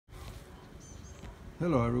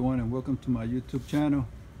Hello everyone and welcome to my YouTube channel.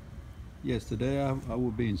 Yes, today I will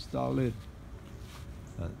be installing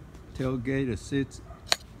a tailgate assist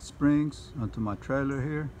springs onto my trailer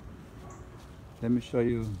here. Let me show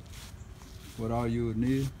you what all you would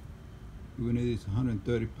need. You will need these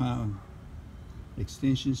 130-pound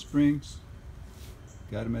extension springs.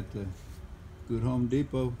 Got them at the good Home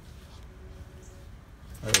Depot.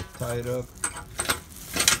 I will tie it up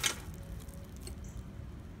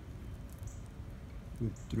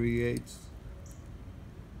with 3/8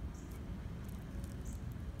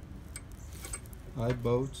 high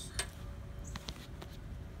bolts.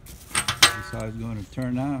 This is how it's going to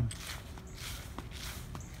turn out.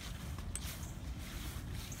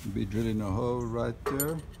 You'll be drilling a hole right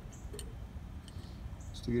there.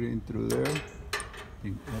 Stick it in through there.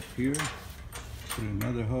 And up here, put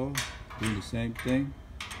another hole, doing the same thing.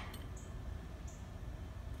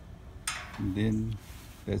 And then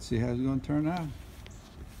let's see how it's going to turn out.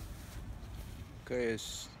 Okay,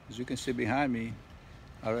 as you can see behind me,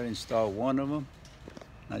 I already installed one of them.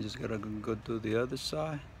 I just gotta go do the other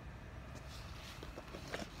side.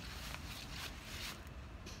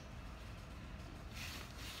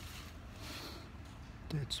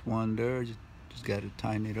 That's one there, just gotta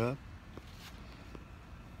tighten it up.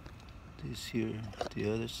 This here,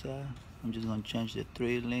 the other side. I'm just gonna change the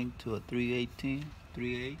thread length to a 3/18,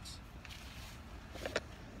 3/8. So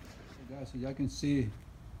guys, so y'all can see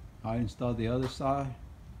I installed the other side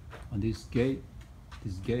on this gate.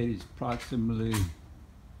 This gate is approximately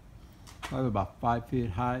probably about 5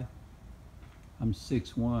 feet high. I'm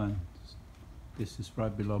 6'1". This is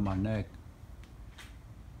right below my neck.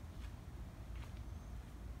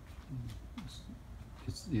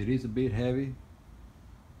 It is a bit heavy.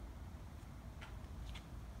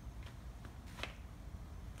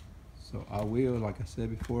 So I will, like I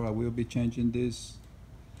said before, I will be changing this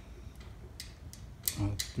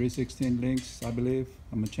 3/16 links, I believe.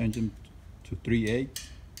 I'm gonna change them to 3/8.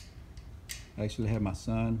 I actually have my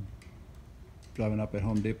son driving up at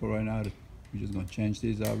Home Depot right now. We're just gonna change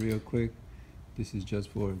these out real quick. This is just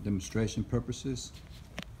for demonstration purposes.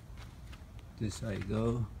 This is how you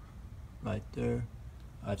go, right there.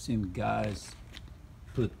 I've seen guys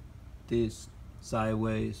put this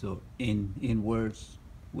sideways or inwards,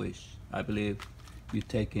 which I believe you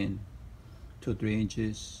take in 2 or 3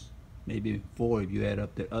 inches, maybe 4 if you add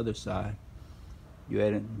up the other side.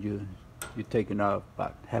 You're taking out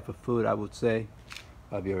about 1/2 foot, I would say,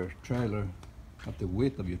 of your trailer, of the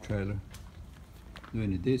width of your trailer.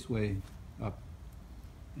 Doing it this way, up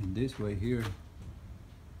and this way here,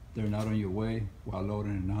 they're not on your way while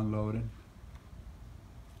loading and unloading.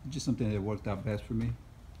 Just something that worked out best for me.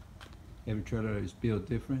 Every trailer is built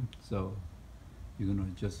different, so you're gonna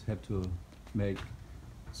just have to make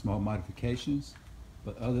small modifications.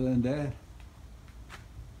 But other than that,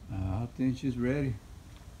 I think she's ready.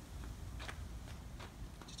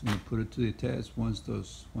 Just gonna put it to the test once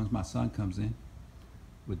my son comes in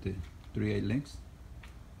with the 3/8 links.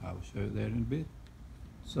 I will show you that in a bit.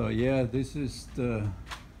 So yeah, this is the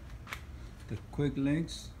quick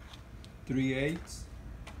links, 3/8.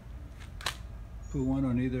 Put one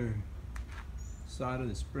on either side of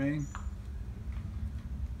the spring.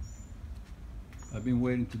 I've been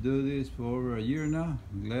waiting to do this for over a year now.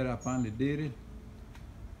 I'm glad I finally did it.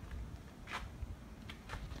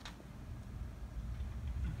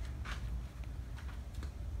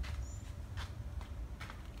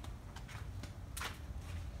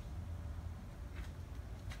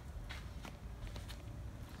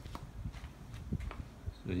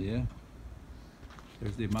 So yeah,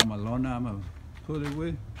 there's the Mama Lona I'm gonna pull it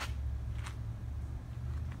with.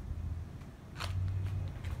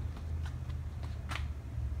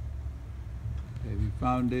 If you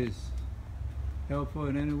found this helpful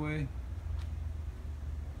in any way,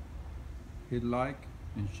 hit like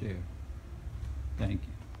and share. Thank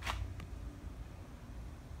you.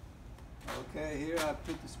 Okay, here I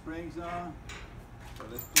put the springs on. So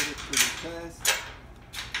let's put it to the test.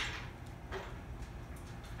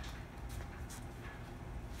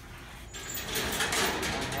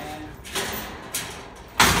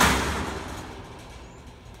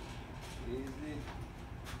 Easy.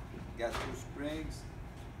 Got 2 springs.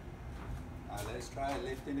 Now let's try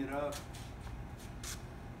lifting it up.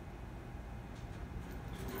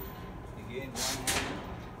 Again, one hand.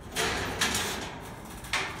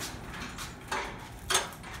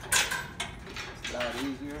 It's a lot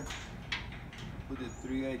easier. Put the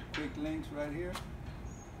 3/8 quick links right here.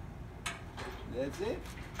 That's it.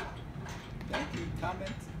 Thank you.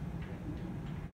 Comment.